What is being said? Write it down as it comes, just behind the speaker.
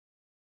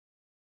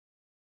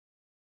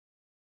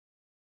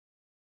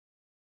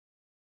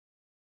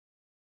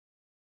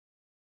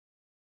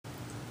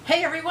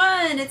Hey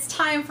everyone, it's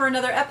time for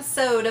another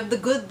episode of the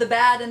Good, the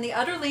Bad, and the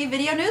Utterly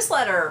video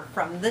newsletter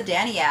from the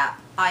Danni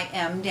app. I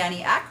am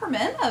Danni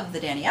Ackerman of the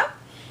Danni app,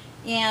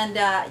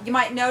 and you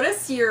might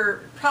notice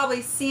you're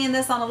probably seeing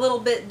this on a little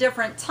bit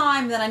different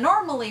time than I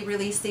normally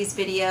release these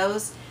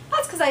videos.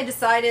 That's because I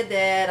decided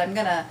that I'm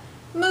gonna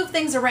move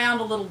things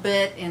around a little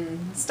bit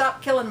and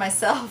stop killing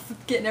myself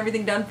getting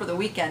everything done for the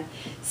weekend.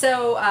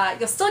 So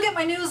you'll still get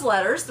my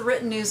newsletters, the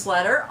written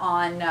newsletter,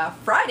 on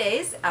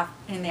Fridays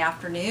in the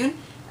afternoon.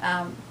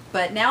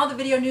 But now the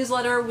video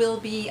newsletter will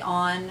be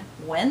on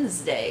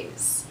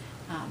Wednesdays.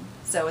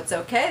 So it's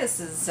okay. This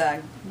is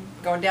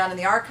going down in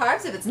the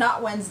archives if it's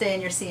not Wednesday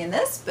and you're seeing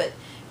this, but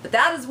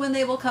that is when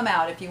they will come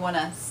out. If you want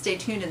to stay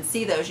tuned and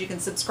see those, you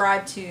can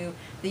subscribe to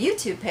the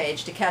YouTube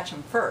page to catch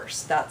them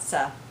first. That's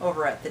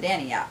over at the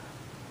Danni app.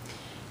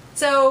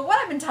 So what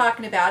I've been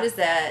talking about is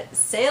that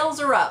sales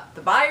are up,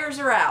 the buyers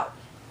are out.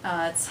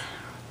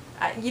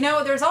 You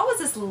know, there's always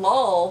this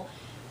lull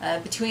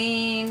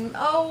between,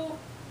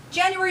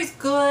 January's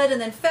good,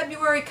 and then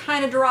February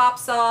kind of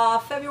drops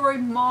off, February,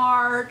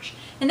 March,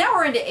 and now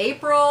we're into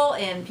April,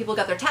 and people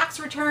got their tax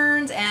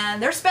returns,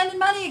 and they're spending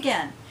money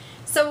again.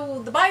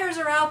 So the buyers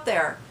are out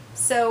there.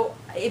 So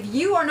if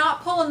you are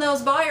not pulling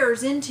those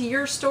buyers into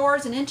your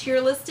stores and into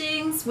your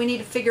listings, we need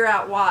to figure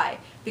out why.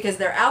 Because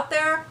they're out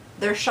there,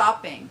 they're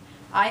shopping.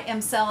 I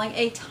am selling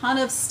a ton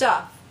of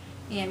stuff,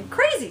 and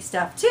crazy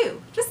stuff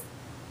too. Just,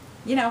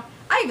 you know,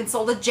 I even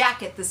sold a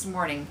jacket this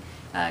morning,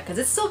 because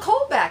it's still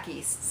cold back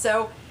east.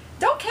 So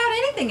don't count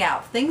anything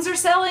out. Things are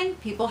selling.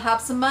 People have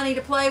some money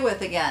to play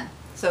with again.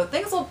 So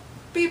things will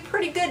be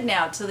pretty good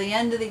now till the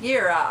end of the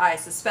year, I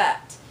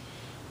suspect.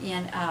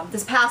 And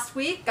this past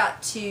week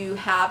got to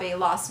have a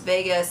Las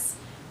Vegas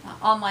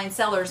online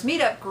sellers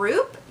meetup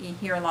group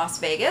here in Las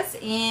Vegas.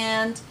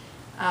 And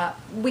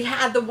we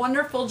had the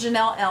wonderful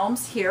Janelle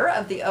Elms here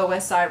of the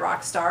OSI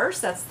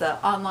Rockstars. That's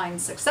the Online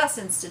Success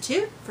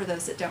Institute, for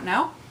those that don't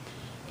know.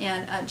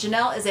 And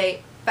Janelle is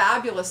a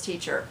fabulous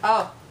teacher.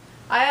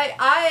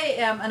 I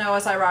am an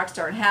OSI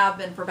Rockstar and have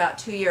been for about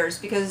 2 years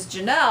because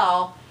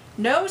Janelle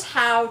knows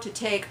how to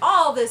take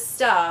all this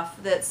stuff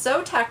that's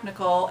so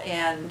technical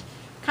and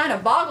kind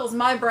of boggles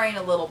my brain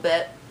a little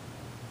bit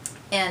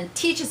and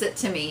teaches it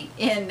to me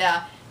in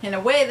a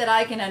way that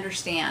I can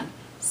understand.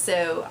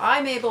 So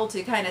I'm able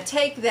to kind of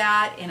take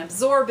that and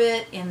absorb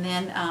it, and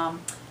then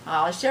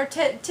I'll share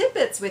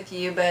tidbits with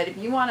you, but if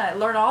you want to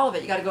learn all of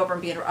it, you got to go over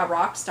and be a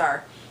rock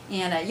star.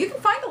 And you can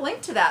find a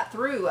link to that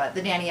through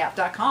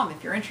thedanniapp.com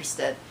if you're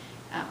interested.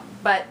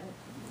 But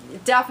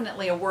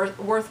definitely a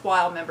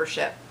worthwhile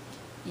membership.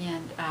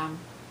 And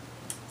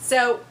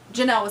so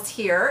Janelle was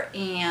here,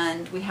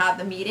 and we had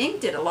the meeting,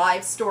 did a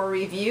live store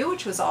review,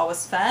 which was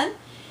always fun.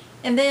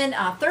 And then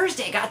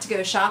Thursday I got to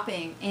go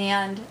shopping,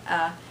 and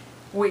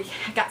we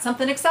got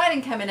something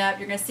exciting coming up.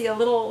 You're going to see a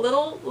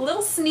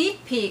little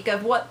sneak peek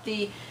of what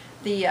the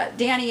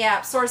Danni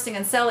app sourcing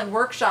and selling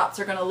workshops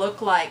are going to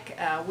look like.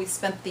 We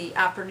spent the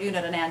afternoon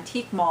at an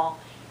antique mall,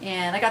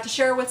 and I got to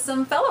share with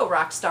some fellow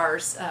rock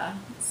stars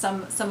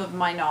some of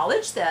my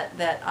knowledge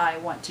that I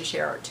want to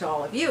share to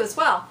all of you as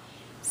well.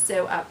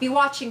 So be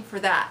watching for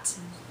that.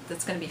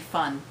 That's going to be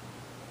fun.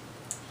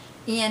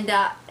 And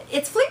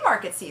it's flea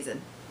market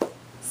season.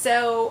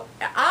 So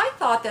I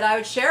thought that I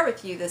would share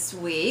with you this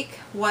week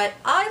what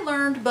I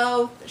learned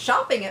both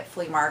shopping at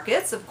flea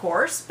markets, of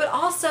course, but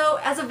also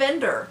as a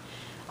vendor.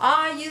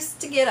 I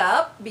used to get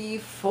up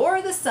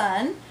before the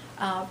sun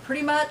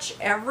pretty much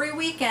every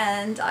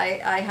weekend.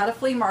 I had a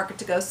flea market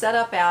to go set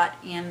up at,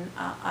 and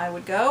I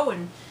would go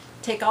and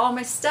take all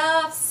my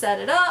stuff, set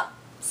it up,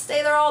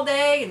 stay there all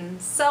day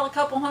and sell a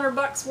couple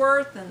 $100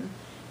 worth, and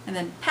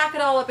then pack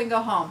it all up and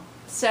go home.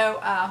 So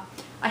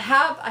I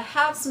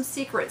have some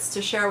secrets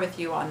to share with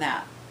you on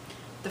that.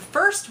 The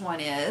first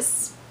one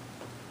is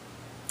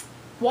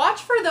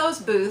watch for those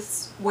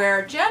booths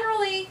where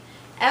generally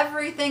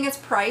everything is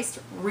priced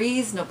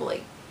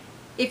reasonably.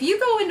 If you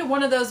go into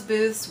one of those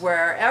booths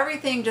where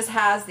everything just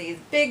has these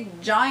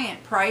big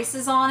giant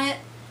prices on it,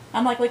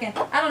 I'm like looking,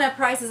 I don't have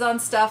prices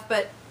on stuff,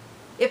 but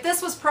if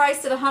this was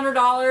priced at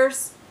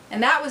 $100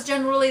 and that was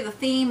generally the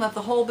theme of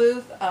the whole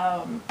booth,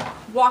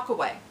 walk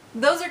away.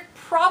 Those are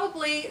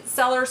probably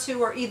sellers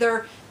who are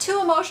either too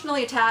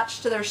emotionally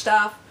attached to their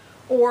stuff,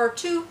 or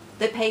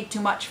they paid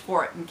too much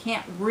for it and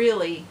can't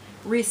really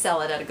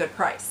resell it at a good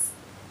price.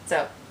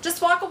 So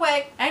just walk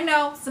away. I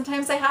know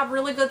sometimes they have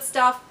really good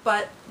stuff,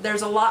 but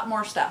there's a lot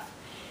more stuff.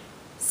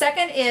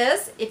 Second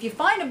is, if you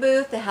find a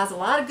booth that has a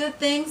lot of good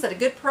things at a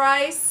good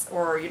price,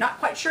 or you're not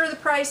quite sure of the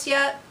price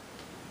yet,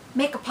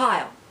 make a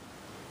pile.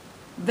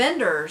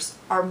 Vendors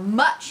are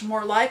much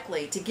more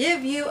likely to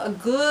give you a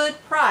good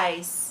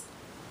price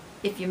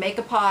if you make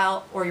a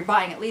pile, or you're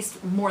buying at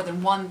least more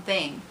than one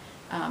thing.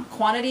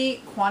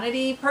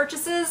 Quantity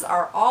purchases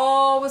are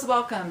always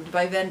welcomed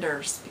by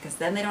vendors, because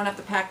then they don't have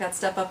to pack that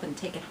stuff up and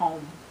take it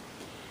home.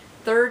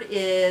 Third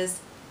is,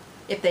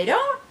 if they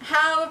don't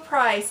have a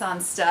price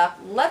on stuff,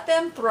 let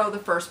them throw the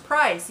first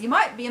price. You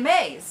might be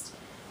amazed.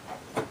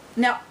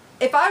 Now,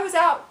 if I was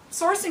out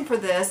sourcing for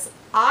this,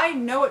 I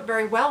know it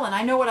very well, and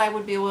I know what I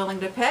would be willing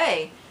to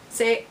pay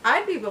say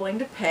I'd be willing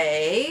to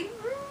pay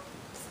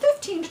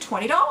 $15 to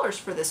 $20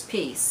 for this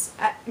piece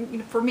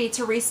for me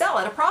to resell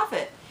at a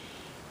profit.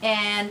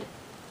 And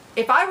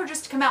if I were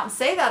just to come out and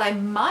say that, I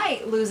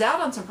might lose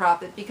out on some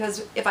profit,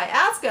 because if I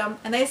ask them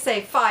and they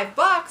say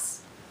 $5,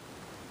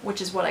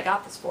 which is what I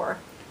got this for,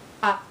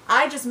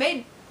 I just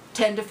made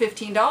 $10 to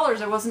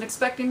 $15 I wasn't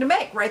expecting to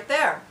make right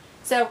there.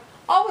 So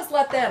always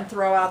let them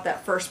throw out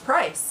that first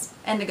price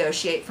and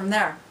negotiate from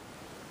there.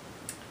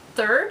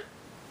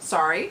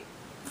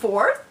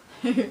 Fourth,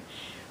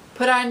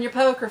 put on your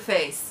poker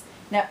face.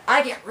 Now,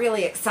 I get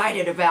really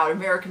excited about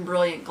American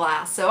Brilliant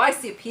Glass, so I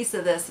see a piece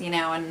of this,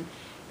 and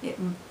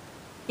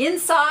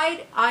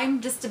inside,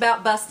 I'm just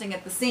about busting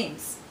at the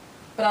seams.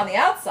 But on the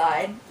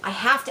outside, I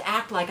have to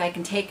act like I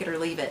can take it or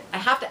leave it. I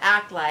have to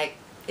act like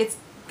it's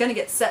going to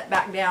get set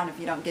back down if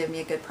you don't give me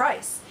a good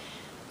price.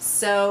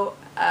 So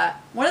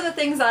one of the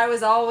things I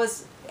was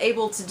always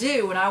able to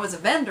do when I was a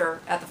vendor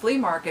at the flea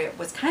market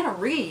was kind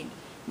of read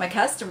my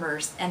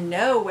customers and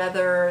know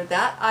whether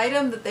that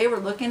item that they were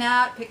looking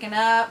at, picking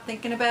up,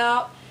 thinking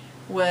about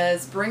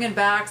was bringing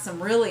back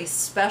some really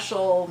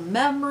special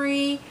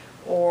memory,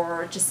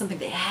 or just something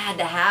they had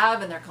to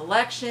have in their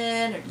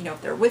collection, or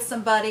if they're with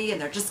somebody and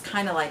they're just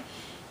kind of like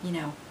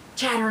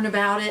chattering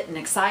about it and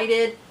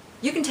excited.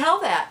 You can tell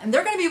that, and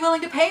they're going to be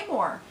willing to pay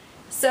more.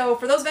 So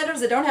for those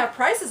vendors that don't have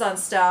prices on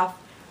stuff,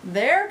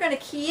 they're going to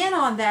key in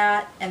on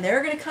that, and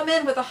they're going to come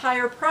in with a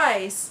higher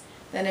price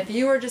than if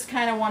you were just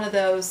kind of one of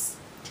those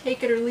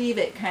take it or leave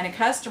it kind of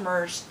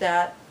customers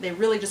that they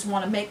really just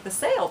want to make the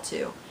sale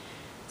to.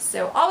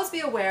 So always be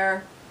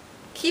aware.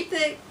 Keep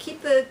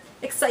the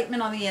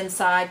excitement on the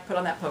inside. Put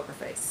on that poker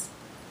face,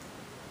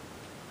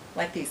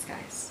 like these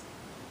guys.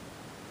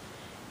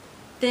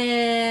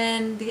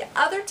 Then the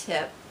other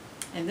tip,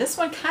 and this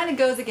one kind of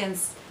goes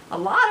against a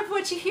lot of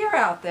what you hear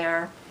out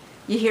there.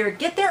 You hear,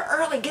 get there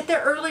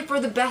early for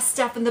the best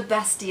stuff and the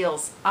best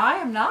deals. I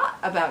am not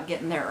about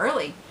getting there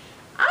early.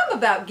 I'm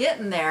about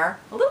getting there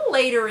a little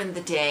later in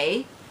the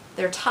day.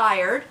 They're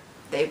tired.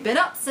 They've been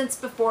up since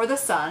before the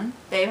sun.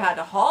 They've had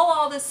to haul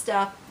all this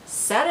stuff,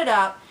 set it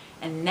up,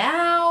 and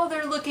now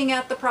they're looking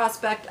at the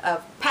prospect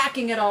of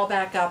packing it all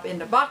back up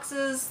into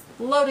boxes,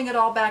 loading it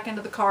all back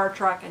into the car,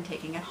 truck, and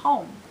taking it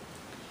home.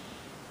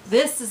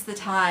 This is the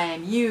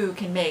time you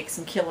can make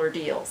some killer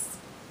deals.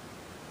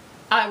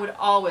 I would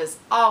always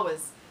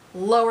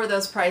lower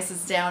those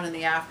prices down in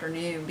the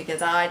afternoon,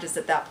 because I just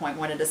at that point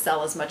wanted to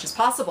sell as much as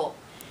possible.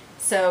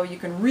 So you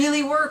can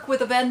really work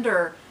with a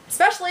vendor,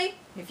 especially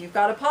if you've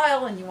got a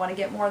pile and you want to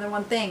get more than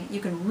one thing.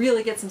 You can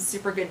really get some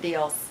super good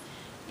deals.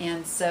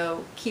 And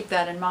so keep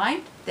that in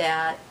mind,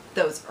 that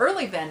those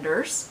early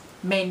vendors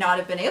may not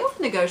have been able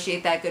to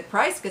negotiate that good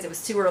price because it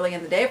was too early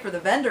in the day for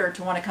the vendor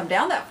to want to come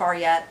down that far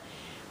yet.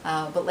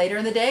 But later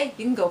in the day,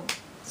 you can go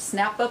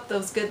snap up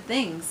those good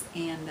things.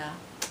 And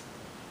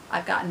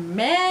I've gotten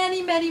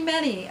many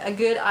a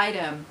good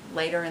item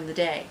later in the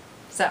day.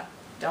 So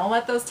don't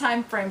let those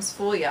time frames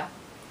fool you.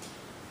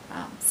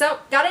 So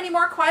got any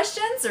more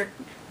questions or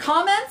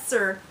comments,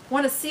 or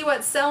want to see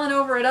what's selling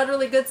over at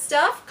Udderly Good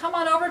Stuff? Come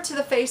on over to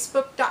the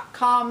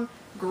facebook.com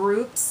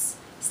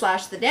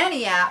groups/the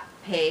Danni app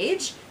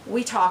page.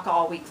 We talk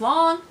all week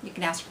long. You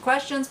can ask for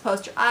questions,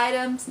 post your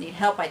items, need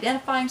help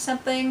identifying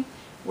something,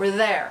 we're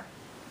there.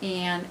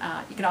 And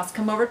you can also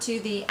come over to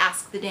the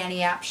Ask the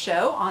Danni app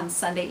show on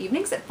Sunday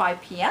evenings at 5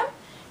 p.m.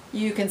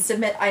 You can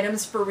submit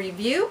items for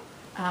review.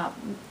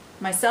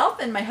 Myself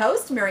and my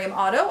host, Miriam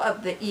Otto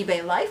of the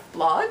eBay Life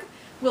blog,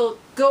 will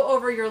go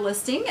over your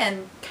listing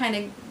and kind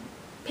of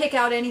pick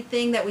out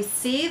anything that we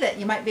see that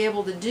you might be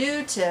able to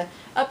do to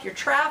up your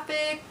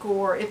traffic,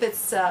 or if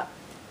it's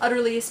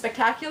utterly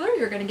spectacular,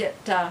 you're going to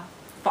get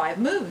 5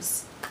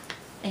 moves.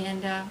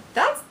 And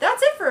that's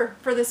it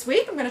for this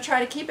week. I'm going to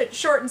try to keep it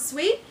short and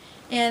sweet,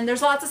 and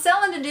there's lots of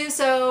selling to do,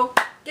 so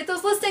get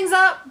those listings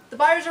up. The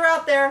buyers are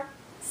out there.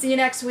 See you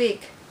next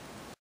week.